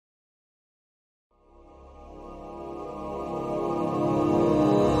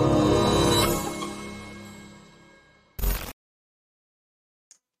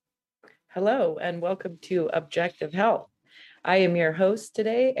Hello, and welcome to Objective Health. I am your host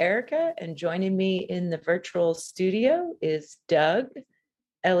today, Erica, and joining me in the virtual studio is Doug,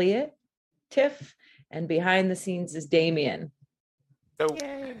 Elliot, Tiff, and behind the scenes is Damien. Oh,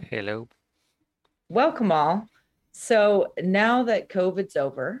 Yay. hello. Welcome all. So now that COVID's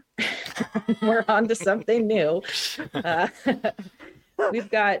over, we're on to something new.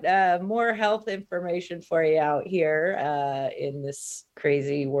 We've got more health information for you out here in this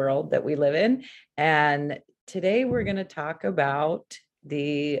crazy world that we live in. And today we're going to talk about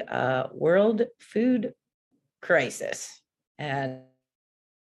the world food crisis and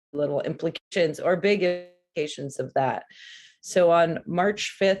little implications or big implications of that. So on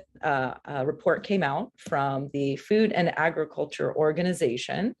March 5th, a report came out from the Food and Agriculture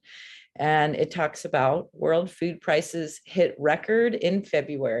Organization, and it talks about world food prices hit record in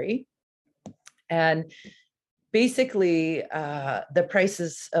February. And basically, the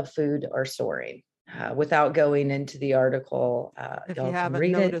prices of food are soaring. Without going into the article, If y'all you can haven't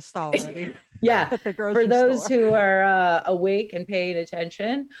read it. noticed already. Yeah, At the for grocery those store. who are awake and paying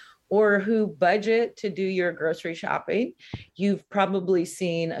attention, or who budget to do your grocery shopping, you've probably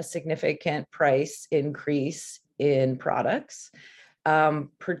seen a significant price increase in products,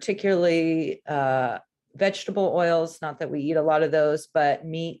 particularly vegetable oils. Not that we eat a lot of those, but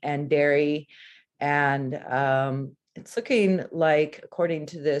meat and dairy. And it's looking like, according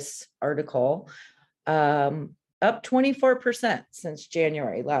to this article, up 24% since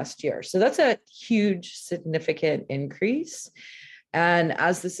January last year. So that's a huge, significant increase. And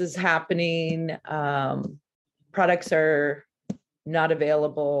as this is happening, products are not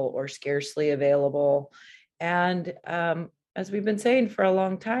available or scarcely available. And as we've been saying for a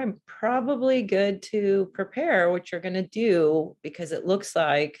long time, probably good to prepare what you're going to do, because it looks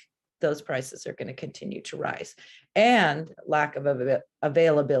like those prices are going to continue to rise, and lack of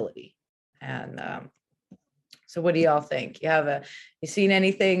availability. And so what do y'all think? You seen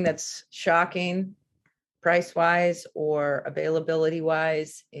anything that's shocking price wise or availability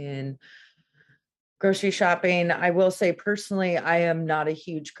wise in grocery shopping? I will say personally, I am not a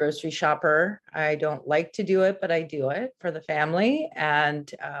huge grocery shopper. I don't like to do it, but I do it for the family.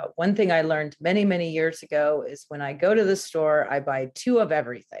 And one thing I learned many, many years ago is when I go to the store, I buy two of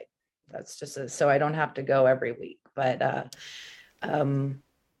everything. That's so I don't have to go every week. But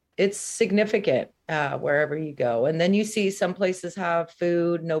it's significant wherever you go. And then you see some places have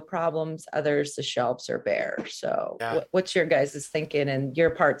food, no problems. Others, the shelves are bare. So yeah. what's your guys' thinking in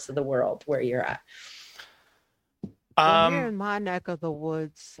your parts of the world where you're at? Well, here in my neck of the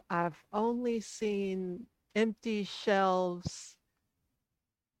woods, I've only seen empty shelves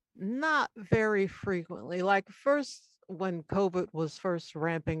not very frequently. Like first, when COVID was first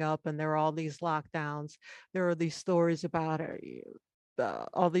ramping up and there were all these lockdowns, there were these stories about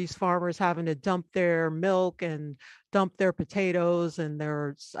all these farmers having to dump their milk and dump their potatoes, and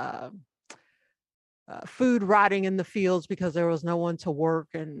there's food rotting in the fields because there was no one to work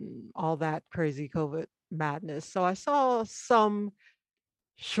and all that crazy COVID madness. So I saw some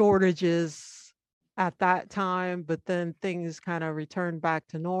shortages at that time, but then things kind of returned back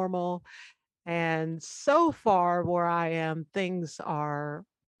to normal. And so far, where I am, things are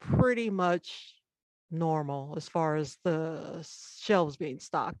pretty much normal as far as the shelves being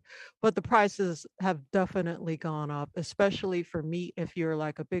stocked. But the prices have definitely gone up, especially for meat. If you're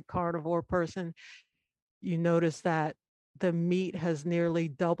like a big carnivore person, you notice that the meat has nearly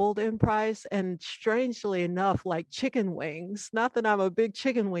doubled in price. And strangely enough, like chicken wings, not that I'm a big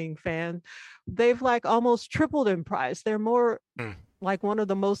chicken wing fan, they've like almost tripled in price. They're more Mm. like one of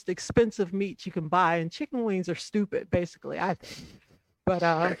the most expensive meats you can buy. And chicken wings are stupid, basically, I think.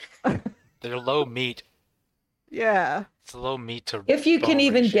 But They're low meat. yeah. It's low meat to If you can bone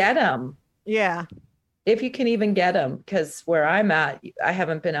even ratio. get them. Yeah. If you can even get them, because where I'm at, I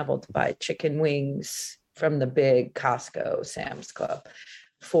haven't been able to buy chicken wings from the big Costco, Sam's Club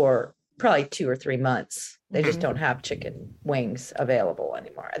for probably 2 or 3 months. They just Mhm. don't have chicken wings available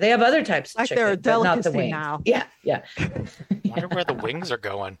anymore. They have other types of Like they're a chicken, but not the delicacy wings. now. Yeah, yeah. I wonder where the wings are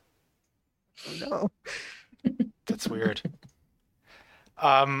going. No. That's weird.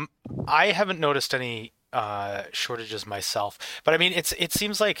 Um, I haven't noticed any shortages myself, but I mean, it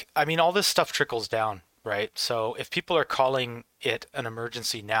seems like, I mean, all this stuff trickles down, right? So if people are calling it an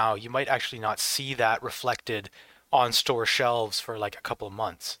emergency now, you might actually not see that reflected on store shelves for like a couple of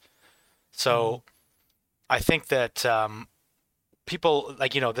months. So I think that people,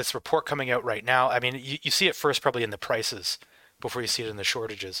 like, this report coming out right now, I mean, you see it first probably in the prices before you see it in the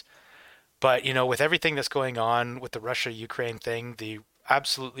shortages. But, with everything that's going on with the Russia-Ukraine thing, the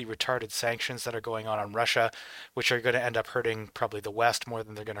absolutely retarded sanctions that are going on Russia, which are going to end up hurting probably the West more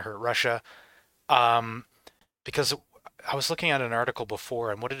than they're going to hurt Russia. Um, because I was looking at an article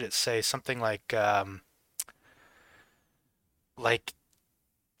before, and what did it say? Something like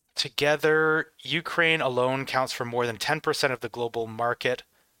together, Ukraine alone counts for more than 10% of the global market.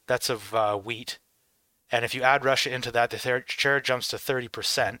 That's of wheat. And if you add Russia into that, the share jumps to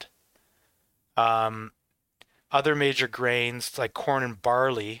 30%. Um, Other major grains like corn and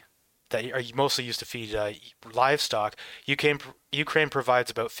barley that are mostly used to feed livestock, Ukraine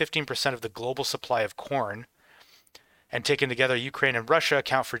provides about 15% of the global supply of corn. And taken together, Ukraine and Russia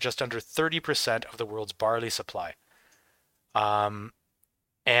account for just under 30% of the world's barley supply. Um,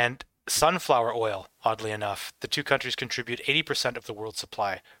 and sunflower oil, oddly enough, the two countries contribute 80% of the world's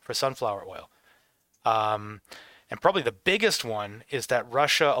supply for sunflower oil. Um, and probably the biggest one is that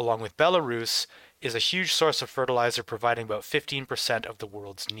Russia, along with Belarus, is a huge source of fertilizer, providing about 15% of the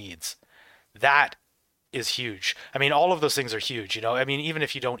world's needs. That is huge. I mean, all of those things are huge. I mean, even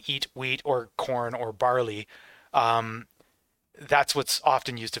if you don't eat wheat or corn or barley, um, that's what's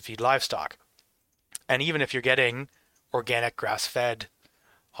often used to feed livestock. And even if you're getting organic, grass-fed,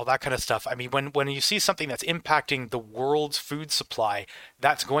 all that kind of stuff. I mean, when you see something that's impacting the world's food supply,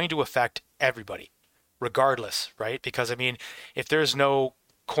 that's going to affect everybody, regardless, right? Because I mean, if there's no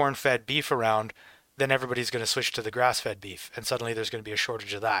corn-fed beef around, then everybody's going to switch to the grass-fed beef, and suddenly there's going to be a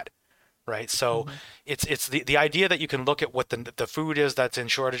shortage of that, right? So Mhm. it's the idea that you can look at what the food is that's in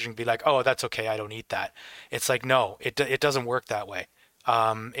shortage and be like, oh, that's okay, I don't eat that. It's like, no, it doesn't work that way.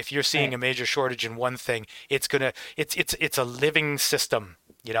 If you're seeing Right. a major shortage in one thing, it's a living system.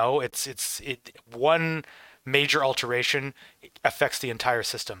 One major alteration affects the entire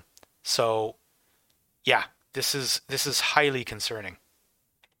system. So yeah, this is highly concerning.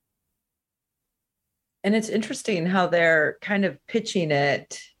 And it's interesting how they're kind of pitching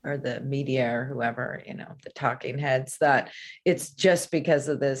it, or the media or whoever, the talking heads, that it's just because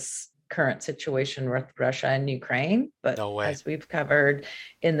of this current situation with Russia and Ukraine. But No way. as we've covered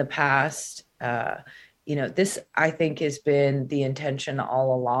in the past, this I think has been the intention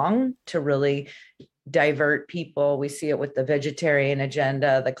all along, to really divert people. We see it with the vegetarian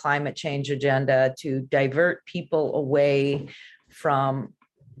agenda, the climate change agenda, to divert people away from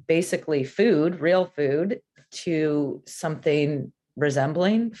basically food, real food, to something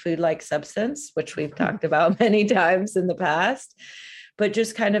resembling food-like substance, which we've talked about many times in the past. But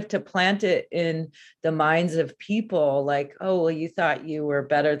just kind of to plant it in the minds of people like, oh, well, you thought you were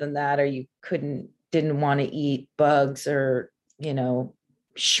better than that, or you didn't want to eat bugs, or,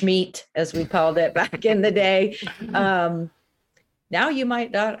 schmeat, as we called it back in the day. Now you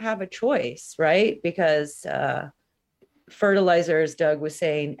might not have a choice, right? Because fertilizers, Doug was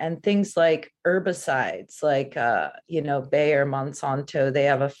saying, and things like herbicides, like Bayer, Monsanto, they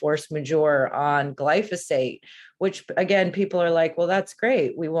have a force majeure on glyphosate, which again, people are like, well, that's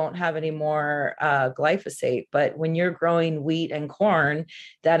great, we won't have any more glyphosate. But when you're growing wheat and corn,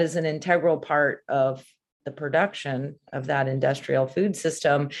 that is an integral part of the production of that industrial food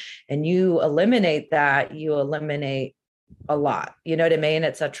system. And you eliminate that, you eliminate a lot. You know what I mean?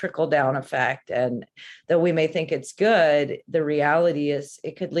 It's a trickle down effect. And though we may think it's good, the reality is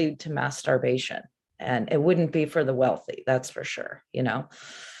it could lead to mass starvation. And it wouldn't be for the wealthy, that's for sure. Yeah.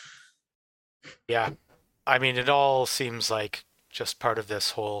 I mean, it all seems like just part of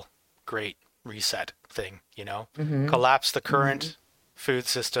this whole great reset thing. Mm-hmm. Collapse the Mm-hmm. current food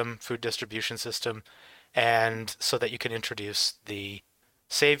system, food distribution system, and so that you can introduce the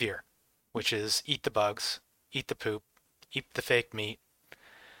savior, which is eat the bugs, eat the poop, eat the fake meat.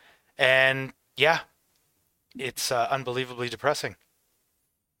 And yeah, it's unbelievably depressing.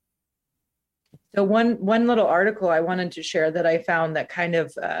 So one little article I wanted to share that I found that kind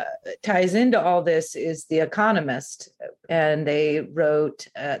of ties into all this is The Economist, and they wrote,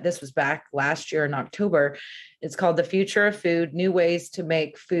 this was back last year in October. It's called "The Future of Food: New ways to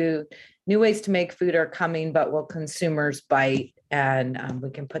make food. New ways to make food are coming, but will consumers bite?" And we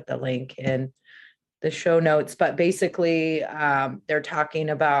can put the link in the show notes, but basically they're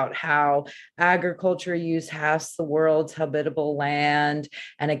talking about how agriculture use halves the world's habitable land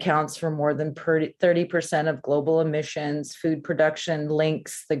and accounts for more than 30% of global emissions. Food production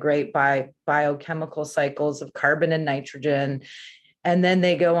links the great biochemical cycles of carbon and nitrogen. And then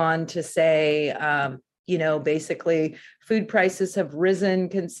they go on to say, basically food prices have risen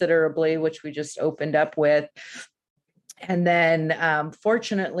considerably, which we just opened up with. And then,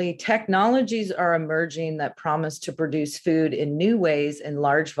 fortunately, technologies are emerging that promise to produce food in new ways in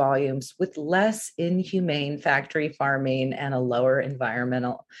large volumes with less inhumane factory farming and a lower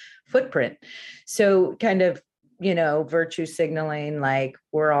environmental footprint. So, kind of virtue signaling, like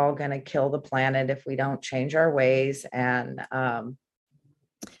we're all going to kill the planet if we don't change our ways. And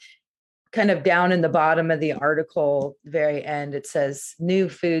kind of down in the bottom of the article, very end, it says new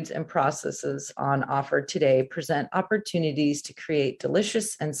foods and processes on offer today present opportunities to create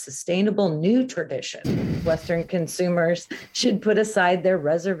delicious and sustainable new tradition. Western consumers should put aside their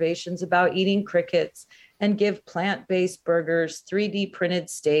reservations about eating crickets and give plant-based burgers, 3D printed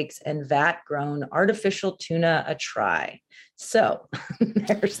steaks, and vat-grown artificial tuna a try. So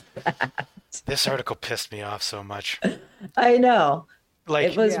there's that. This article pissed me off so much. I know. It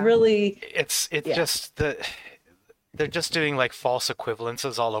Like was Yeah. really, it's yeah. just they're just doing like false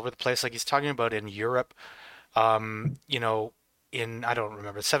equivalences all over the place. Like he's talking about in Europe, you know, in I don't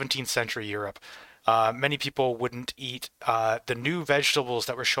remember 17th century Europe, many people wouldn't eat the new vegetables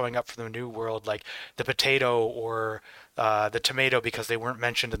that were showing up from the New World, like the potato or the tomato, because they weren't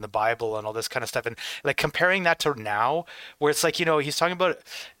mentioned in the Bible and all this kind of stuff. And like comparing that to now, where it's like, he's talking about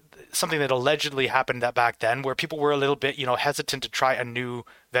something that allegedly happened that back then, where people were a little bit, hesitant to try a new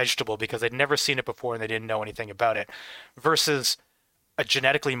vegetable because they'd never seen it before and they didn't know anything about it, versus a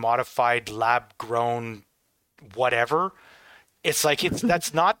genetically modified lab grown whatever. It's like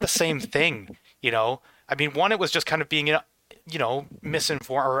that's not the same thing. I mean, one, it was just kind of being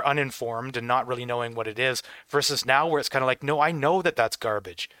misinformed or uninformed and not really knowing what it is, versus now where it's kind of like, no, I know that that's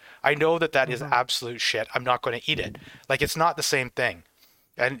garbage. I know that that is absolute shit. I'm not going to eat it. Like, it's not the same thing.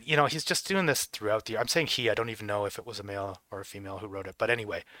 And he's just doing this throughout the year. I'm saying I don't even know if it was a male or a female who wrote it, but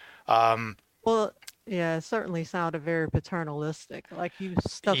anyway. Well, yeah, it certainly sounded very paternalistic. Like you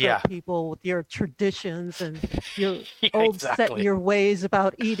stuck up Yeah. people with your traditions and your Yeah, old set in exactly. your ways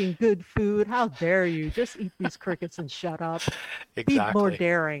about eating good food. How dare you? Just eat these crickets and shut up. Be more Exactly.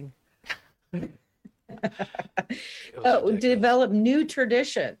 daring. It was ridiculous. Develop new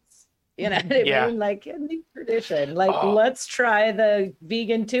traditions. You know what I Yeah. mean? Like a new tradition. Like, Oh, let's try the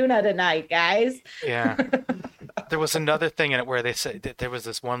vegan tuna tonight, guys. yeah. There was another thing in it where they said that there was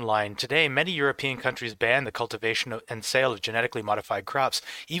this one line: today, many European countries ban the cultivation and sale of genetically modified crops,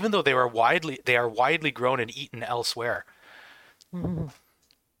 even though they are widely grown and eaten elsewhere. Mhm.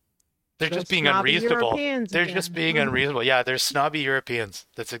 They're just Those being snobby unreasonable. Europeans They're just again. being unreasonable. Yeah, they're snobby Europeans.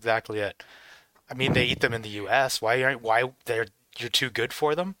 That's exactly it. I mean, they eat them in the U.S. You're too good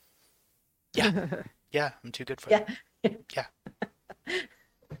for them? Yeah, yeah, I'm too good for them. Yeah. Yeah,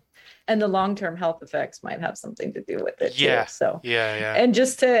 And the long-term health effects might have something to do with it too. yeah, So, yeah. and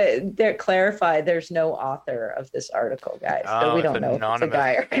just to clarify, there's no author of this article, guys. So Oh, we it's don't know if it's a anonymous.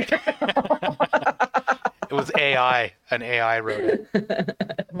 guy or a girl. It was AI. An AI wrote it.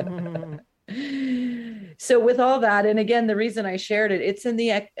 So with all that, and again, the reason I shared it, it's in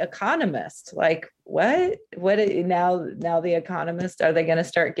the Economist. Like, now the Economist, are they going to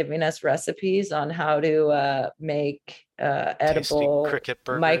start giving us recipes on how to make Tasty edible cricket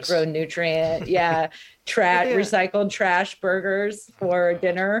burgers. micronutrient, Yeah. recycled trash burgers Oh for God.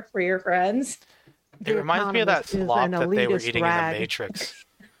 dinner for your friends? It The reminds me of that Economist is an slop that they were elitist eating in the rag. Matrix.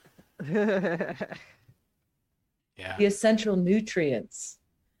 Yeah. The essential nutrients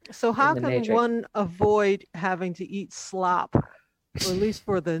So in how the can Matrix. one avoid having to eat slop, or at least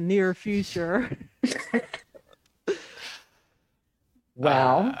for the near future?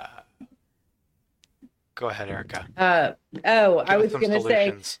 Well, Go ahead, Erica. I Give us was some going to say,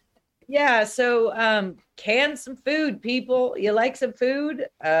 solutions. yeah, so can some food, people. You like some food?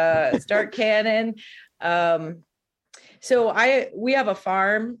 Start canning. We have a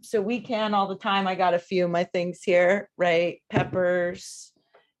farm, so we can all the time. I got a few of my things here, right? Peppers.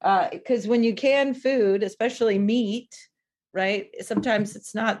 Because when you can food, especially meat, right? Sometimes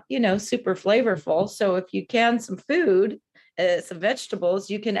it's not, super flavorful. So if you can some food, some vegetables,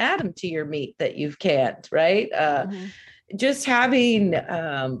 you can add them to your meat that you've canned, right? Mhm. Just having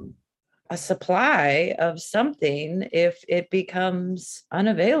a supply of something if it becomes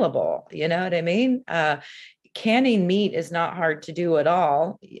unavailable, you know what I mean? Canning meat is not hard to do at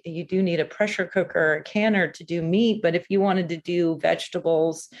all. You do need a pressure cooker, a canner to do meat, but if you wanted to do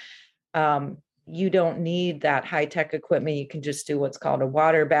vegetables, you don't need that high-tech equipment. You can just do what's called a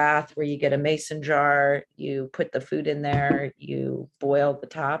water bath, where you get a mason jar, you put the food in there, you boil the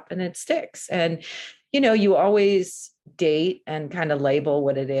top, and it sticks. And you always date and kind of label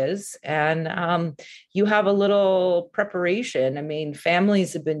what it is, and you have a little preparation. I mean,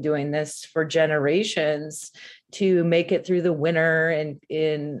 families have been doing this for generations to make it through the winter, and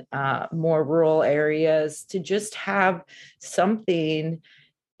in more rural areas, to just have something.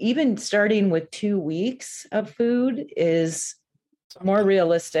 Even starting with 2 weeks of food is more Something.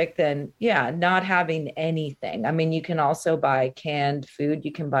 realistic than not having anything. I mean, you can also buy canned food.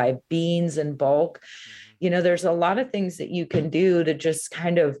 You can buy beans in bulk. there's a lot of things that you can do to just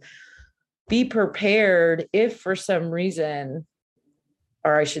kind of be prepared if for some reason,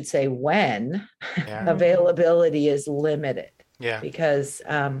 or I should say when, availability is limited. Yeah. Because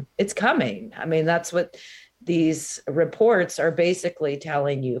it's coming. I mean, that's what these reports are basically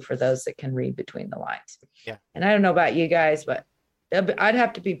telling you for those that can read between the lines. Yeah. And I don't know about you guys, but I'd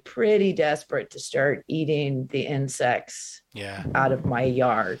have to be pretty desperate to start eating the insects out of my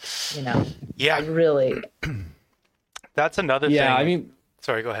yard, Yeah. Really. That's another thing. Yeah, I mean,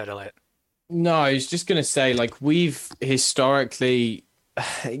 sorry, go ahead, Elliot. No, I was just going to say, like, we've historically,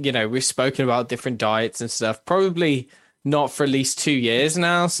 we've spoken about different diets and stuff, probably not for at least 2 years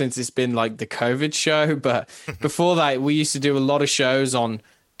now, since it's been like the COVID show. But before that, we used to do a lot of shows on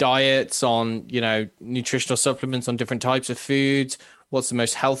diets, on, nutritional supplements, on different types of foods, what's the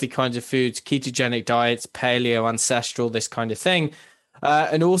most healthy kinds of foods, ketogenic diets, paleo, ancestral, this kind of thing.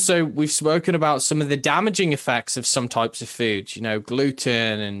 And also we've spoken about some of the damaging effects of some types of foods,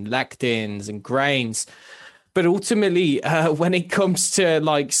 gluten and lectins and grains. But ultimately, when it comes to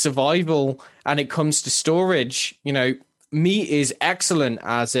like survival and it comes to storage, meat is excellent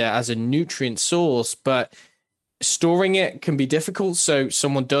as a nutrient source, but storing it can be difficult. So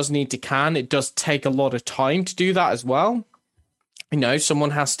someone does need to can. It does take a lot of time to do that as well.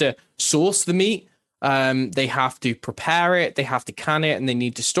 Someone has to source the meat. They have to prepare it, they have to can it, and they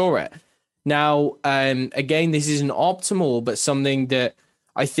need to store it. Now, again, this isn't optimal, but something that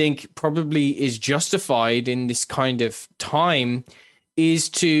I think probably is justified in this kind of time is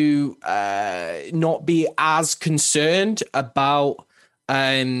to not be as concerned about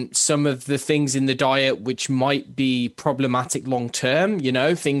some of the things in the diet which might be problematic long term,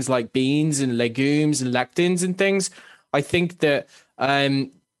 things like beans and legumes and lectins and things. I think that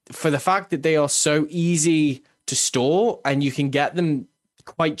for the fact that they are so easy to store and you can get them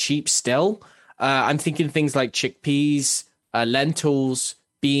quite cheap still, I'm thinking things like chickpeas, lentils,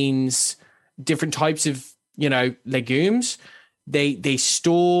 beans, different types of, legumes. They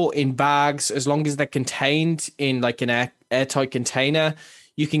store in bags as long as they're contained in like an airtight container.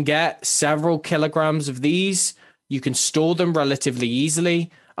 You can get several kilograms of these. You can store them relatively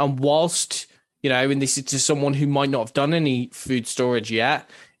easily. And whilst, and this is to someone who might not have done any food storage yet,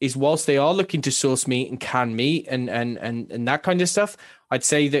 is whilst they are looking to source meat and can meat and that kind of stuff, I'd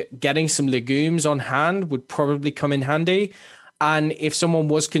say that getting some legumes on hand would probably come in handy. And if someone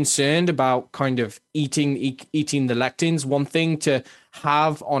was concerned about kind of eating the lectins, one thing to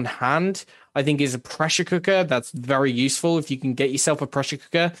have on hand, I think, is a pressure cooker. That's very useful if you can get yourself a pressure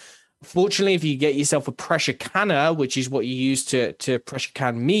cooker. Fortunately, if you get yourself a pressure canner, which is what you use to pressure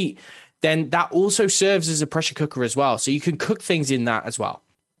can meat, then that also serves as a pressure cooker as well. So you can cook things in that as well.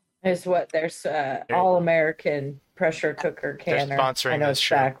 There's All American pressure cooker canner. They're sponsoring I know this it's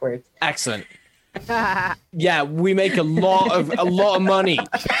show. backwards. Excellent. Yeah, we make a lot of money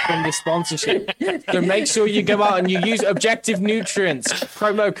from this sponsorship. So make sure you go out and you use Objective Nutrients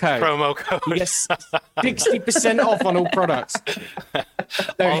promo code. Yes, 60% off on all products.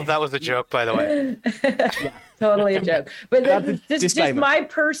 All of that was a joke, by the way. Totally a joke. But this is just disclaimer. my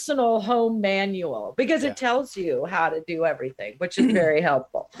personal home manual because it tells you how to do everything, which is very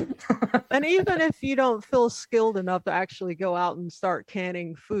helpful. And even if you don't feel skilled enough to actually go out and start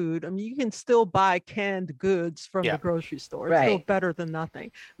canning food, I mean, you can still buy canned goods from the grocery store. It's still better than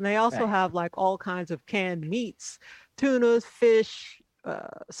nothing. And they also have like all kinds of canned meats, tunas, fish,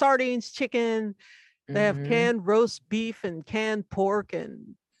 sardines, chicken. They have canned roast beef and canned pork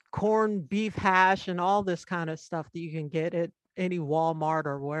and corned beef hash and all this kind of stuff that you can get at any Walmart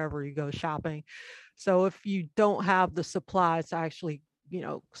or wherever you go shopping. So if you don't have the supplies to actually,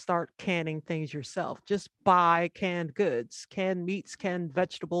 start canning things yourself, just buy canned goods, canned meats, canned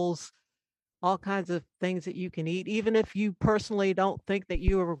vegetables, all kinds of things that you can eat. Even if you personally don't think that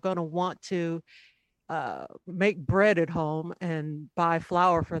you are going to want to make bread at home and buy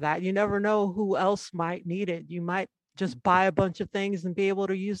flour for that, you never know who else might need it. You might just buy a bunch of things and be able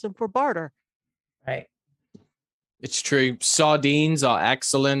to use them for barter. Right. It's true. Sardines are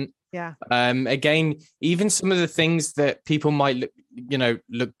excellent. Yeah. Again, even some of the things that people might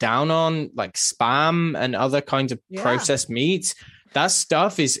look down on, like spam and other kinds of processed meats, that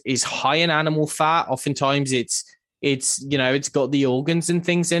stuff is high in animal fat. Oftentimes it's got the organs and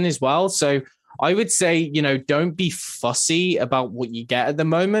things in as well. So I would say, don't be fussy about what you get at the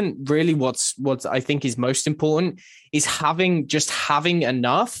moment. Really, what's I think is most important is having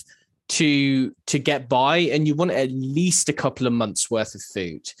enough to get by, and you want at least a couple of months worth of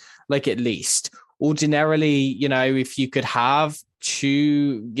food, like at least. Ordinarily, if you could have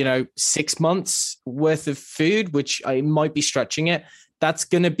 6 months worth of food, which I might be stretching it, that's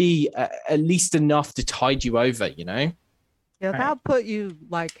going to be at least enough to tide you over, you know? Yeah, Right. that'll put you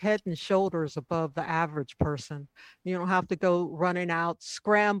like head and shoulders above the average person. You don't have to go running out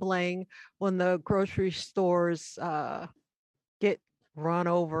scrambling when the grocery stores get run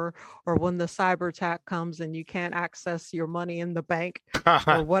over, or when the cyber attack comes and you can't access your money in the bank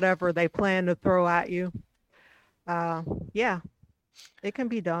or whatever they plan to throw at you. Uh, yeah, it can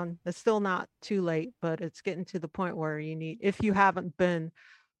be done. It's still not too late, but it's getting to the point where you need, if you haven't been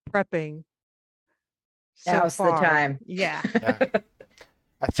prepping so Now's the far. time. Yeah. Yeah.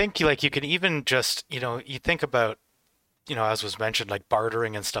 I think like you can even just, you think about, as was mentioned, like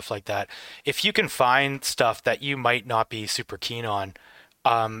bartering and stuff like that. If you can find stuff that you might not be super keen on,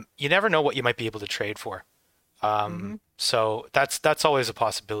 you never know what you might be able to trade for. Mhm. So that's always a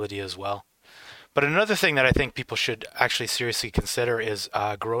possibility as well. But another thing that I think people should actually seriously consider is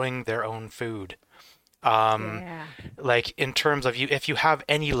growing their own food. Yeah. Like in terms of if you have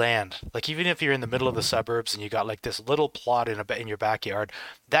any land, like even if you're in the middle of the suburbs and you got like this little plot in your backyard,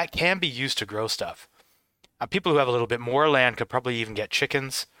 that can be used to grow stuff. People who have a little bit more land could probably even get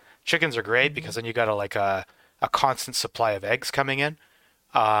chickens. Chickens are great Mhm. because then you got a constant supply of eggs coming in.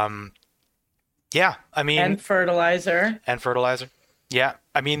 Um, yeah, I mean, And fertilizer. and fertilizer. Yeah,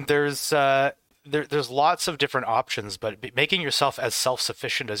 I mean, there's lots of different options, but making yourself as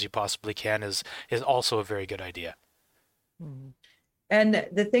self-sufficient as you possibly can is also a very good idea. Mhm. And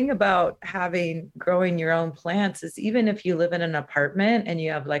the thing about growing your own plants is even if you live in an apartment and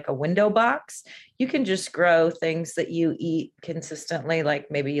you have like a window box, you can just grow things that you eat consistently,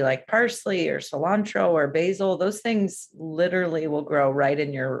 like maybe you like parsley or cilantro or basil. Those things literally will grow right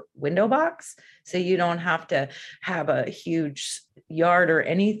in your window box. So you don't have to have a huge yard or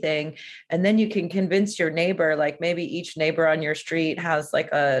anything. And then you can convince your neighbor, like maybe each neighbor on your street has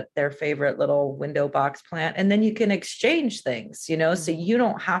like their favorite little window box plant. And then you can exchange things, so you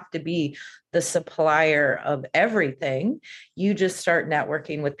don't have to be the supplier of everything. You just start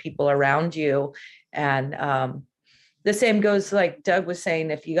networking with people around you. And the same goes, like Doug was saying,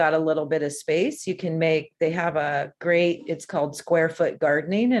 if you got a little bit of space, they have it's called square foot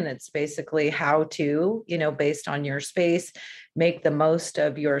gardening. And it's basically how to, based on your space, make the most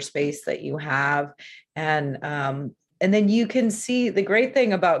of your space that you have. And then you can see the great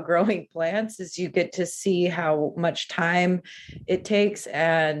thing about growing plants is you get to see how much time it takes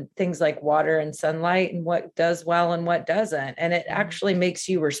and things like water and sunlight and what does well and what doesn't. And it actually makes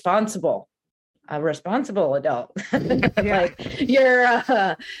you a responsible adult. Yeah.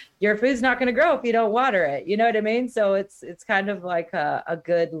 Like your food's not going to grow if you don't water it. You know what I mean? So it's kind of like a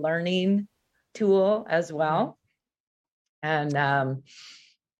good learning tool as well. And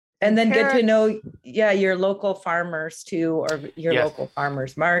then get to know, your local farmers too, or your Yes. local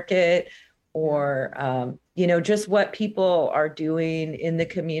farmers market, or just what people are doing in the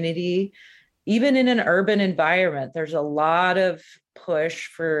community. Even in an urban environment, there's a lot of push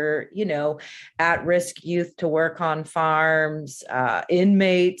for, at-risk youth to work on farms,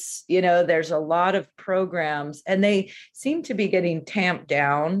 inmates, there's a lot of programs, and they seem to be getting tamped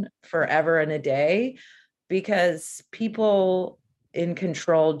down forever and a day because people in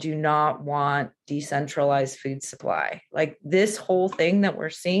control do not want decentralized food supply. Like this whole thing that we're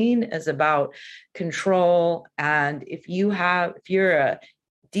seeing is about control. And if you're a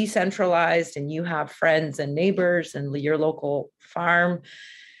decentralized and you have friends and neighbors and your local farm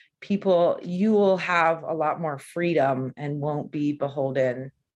people, you will have a lot more freedom and won't be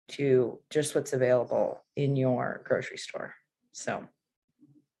beholden to just what's available in your grocery store. So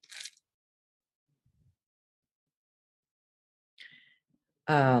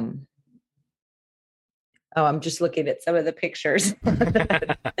I'm just looking at some of the pictures.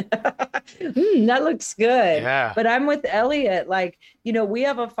 That looks good. Yeah. But I'm with Elliot. Like, we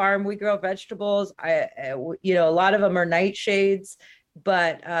have a farm, we grow vegetables. A lot of them are nightshades,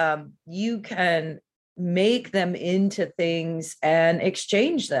 but you can make them into things and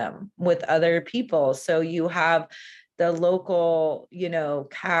exchange them with other people. So you have the local,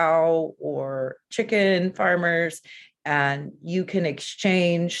 cow or chicken farmers, and you can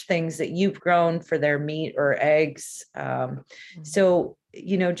exchange things that you've grown for their meat or eggs. So,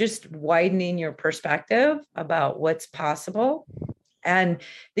 just widening your perspective about what's possible. And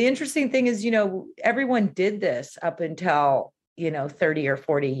the interesting thing is, everyone did this up until, 30 or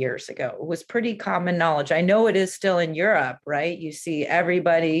 40 years ago. It was pretty common knowledge. I know it is still in Europe, right? You see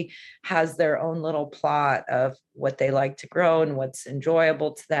everybody has their own little plot of what they like to grow and what's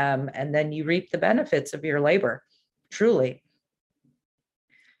enjoyable to them. And then you reap the benefits of your labor. Truly.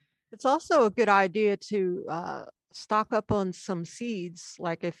 It's also a good idea to stock up on some seeds.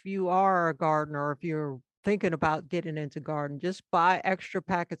 Like if you are a gardener, if you're thinking about getting into garden, just buy extra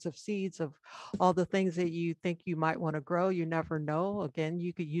packets of seeds of all the things that you think you might want to grow. You never know. Again,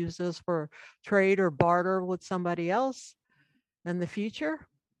 you could use this for trade or barter with somebody else in the future.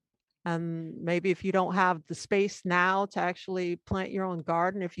 And maybe if you don't have the space now to actually plant your own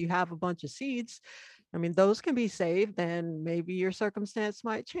garden, if you have a bunch of seeds, I mean, those can be saved, and maybe your circumstance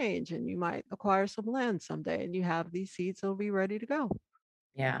might change and you might acquire some land someday and you have these seeds that'll be ready to go.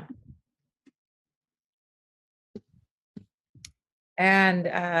 Yeah.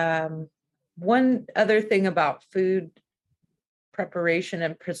 And one other thing about food preparation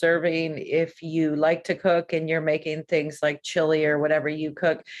and preserving, if you like to cook and you're making things like chili or whatever you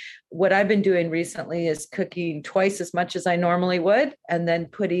cook, what I've been doing recently is cooking twice as much as I normally would, and then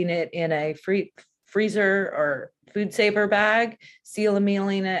putting it in a freezer or food saver bag, seal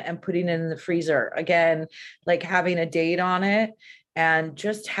sealing it and putting it in the freezer. Again, like having a date on it, and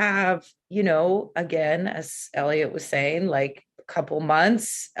just have, again, as Elliot was saying, like a couple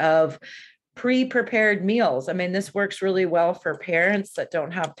months of pre-prepared meals. I mean, this works really well for parents that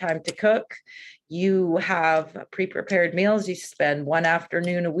don't have time to cook. You have pre-prepared meals. You spend one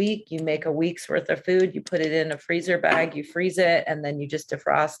afternoon a week. You make a week's worth of food. You put it in a freezer bag. You freeze it, and then you just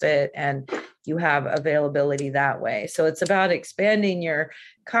defrost it, and you have availability that way. So it's about expanding your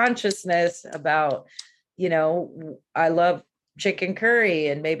consciousness about, I love chicken curry,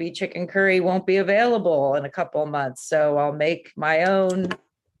 and maybe chicken curry won't be available in a couple of months. So I'll make my own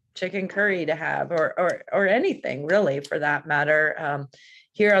chicken curry to have, or anything really for that matter.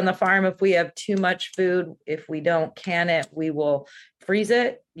 Here on the farm, if we have too much food, if we don't can it, we will freeze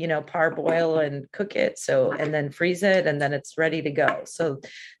it, parboil and cook it. So, and then freeze it, and then it's ready to go. So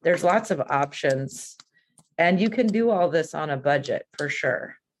there's lots of options, and you can do all this on a budget for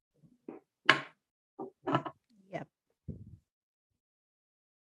sure. Yep.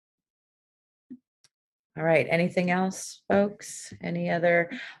 All right. Anything else, folks? Any other?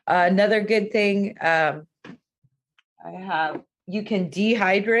 Another good thing you can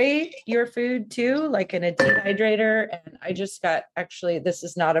dehydrate your food too, like in a dehydrator. And I just got, actually, this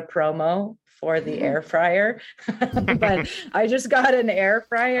is not a promo for the air fryer, but I just got an air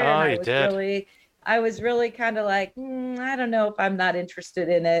fryer. Oh, and you did. I was really kind of like, I don't know if I'm not interested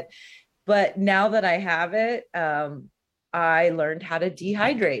in it. But now that I have it, I learned how to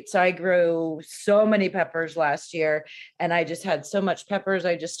dehydrate. So I grew so many peppers last year, and I just had so much peppers.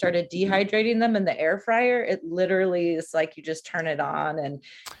 I just started dehydrating them in the air fryer. It literally is like you just turn it on,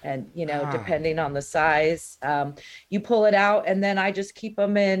 and depending on the size, you pull it out, and then I just keep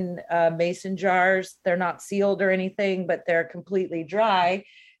them in mason jars. They're not sealed or anything, but they're completely dry.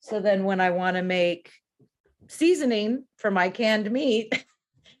 So then when I want to make seasoning for my canned meat,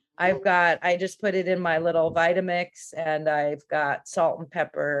 I just put it in my little Vitamix, and I've got salt and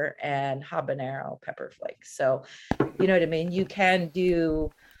pepper and habanero pepper flakes. So, you know what I mean? You can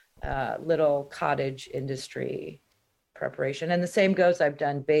do little cottage industry preparation. And the same goes, I've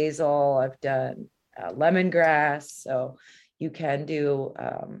done basil, I've done lemongrass. So you can do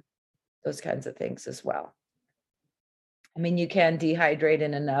those kinds of things as well. I mean, you can dehydrate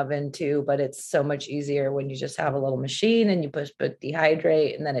in an oven too, but it's so much easier when you just have a little machine and you push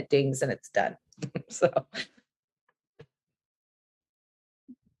dehydrate, and then it dings and it's done. So,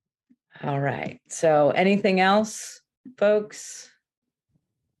 all right. So anything else, folks?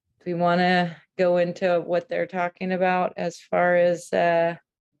 Do we want to go into what they're talking about as far as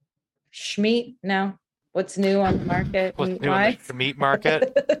schmeat now? What's new on the market? What's new on the meat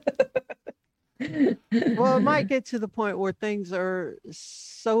market? Well, it might get to the point where things are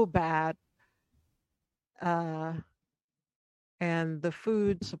so bad and the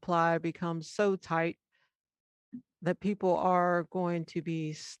food supply becomes so tight that people are going to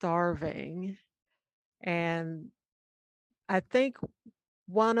be starving. And I think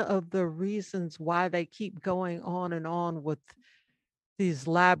one of the reasons why they keep going on and on with these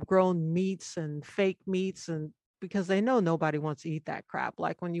lab grown meats and fake meats, and because they know nobody wants to eat that crap.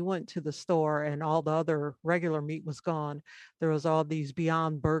 Like when you went to the store and all the other regular meat was gone, there was all these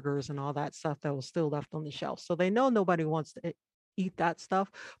Beyond Burgers and all that stuff that was still left on the shelf. So they know nobody wants to eat that stuff,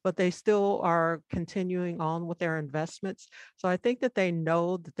 but they still are continuing on with their investments. So I think that they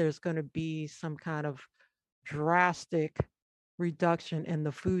know that there's going to be some kind of drastic reduction in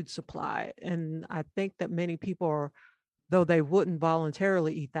the food supply. And I think that many people are, though they wouldn't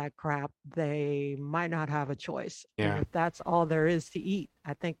voluntarily eat that crap, they might not have a choice. And Yeah. if that's all there is to eat,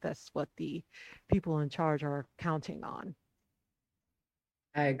 I think that's what the people in charge are counting on.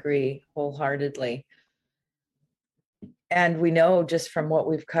 I agree wholeheartedly. And we know just from what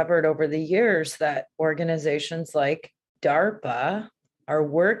we've covered over the years that organizations like DARPA are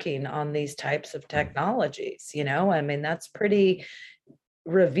working on these types of technologies. I mean, that's pretty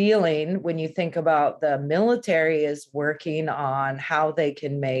revealing when you think about the military is working on how they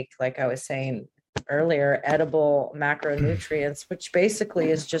can make, like I was saying earlier, edible macronutrients, which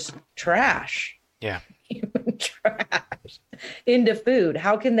basically is just trash. Yeah. Human trash into food.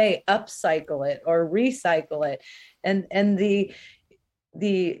 How can they upcycle it or recycle it? And the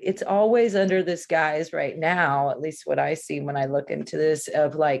it's always under this guise right now, at least what I see when I look into this,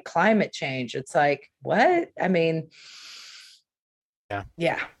 of like climate change. It's like, what? I mean,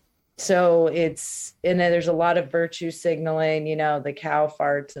 yeah. So there's a lot of virtue signaling, the cow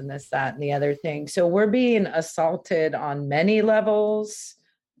farts and this, that, and the other thing. So we're being assaulted on many levels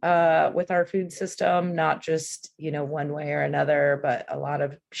with our food system, not just, one way or another, but a lot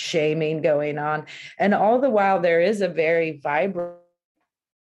of shaming going on. And all the while there is a very vibrant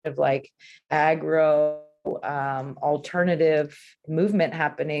of like agro alternative movement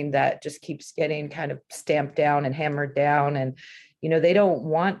happening that just keeps getting kind of stamped down and hammered down. And they don't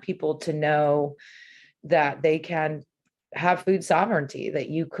want people to know that they can have food sovereignty, that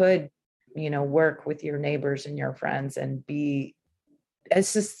you could, work with your neighbors and your friends and be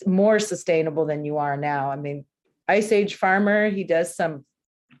more sustainable than you are now. I mean, Ice Age Farmer, he does some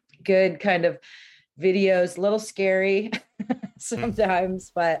good kind of videos, a little scary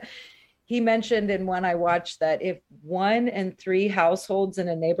sometimes, but he mentioned in one I watched that if 1 in 3 households in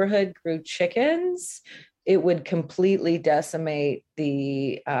a neighborhood grew chickens, it would completely decimate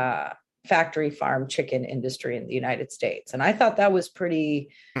the factory farm chicken industry in the United States. And I thought that was pretty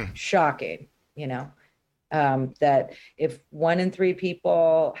shocking, that if 1 in 3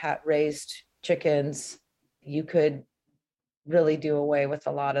 people had raised chickens, you could really do away with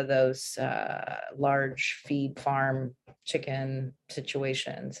a lot of those large feed farm chicken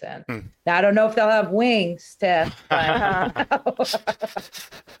situations. And now I don't know if they'll have wings to I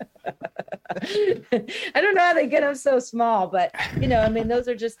don't know how they get them so small, but I mean, those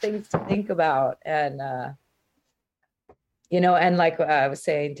are just things to think about. And and like I was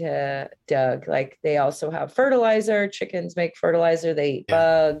saying to Doug, like they also have fertilizer. Chickens make fertilizer. They eat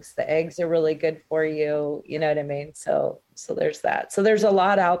bugs. The eggs are really good for you. You know what I mean? So there's that. So there's a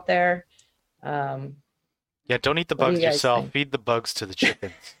lot out there. Yeah, don't eat the bugs yourself. Think? Feed the bugs to the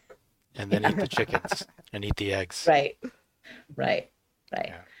chickens, and then eat the chickens and eat the eggs. Right.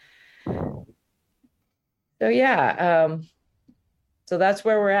 Yeah. So so that's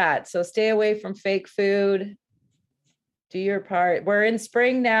where we're at. So stay away from fake food. Do your part. We're in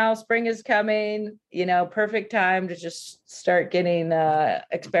spring now. Spring is coming, perfect time to just start getting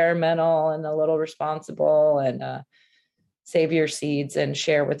experimental and a little responsible, and save your seeds and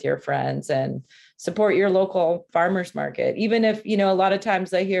share with your friends and support your local farmers market. Even if, a lot of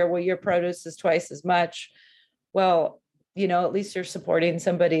times I hear, well, your produce is twice as much. Well, at least you're supporting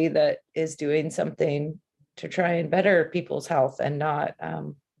somebody that is doing something to try and better people's health and not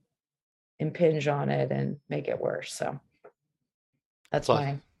impinge on it and make it worse. So that's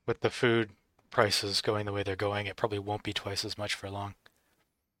fine. With the food prices going the way they're going, it probably won't be twice as much for long.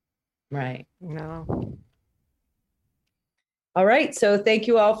 Right. No. All right. So thank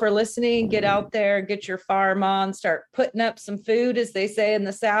you all for listening. Get out there, get your farm on, start putting up some food, as they say in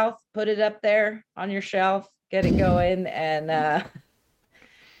the South. Put it up there on your shelf, get it going. And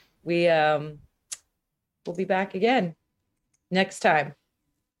we'll be back again next time.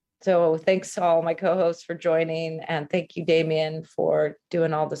 So thanks to all my co-hosts for joining. And thank you, Damien, for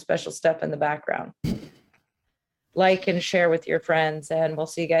doing all the special stuff in the background. Like and share with your friends, and we'll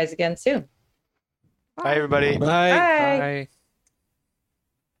see you guys again soon. Bye, everybody. Bye. Bye. Bye.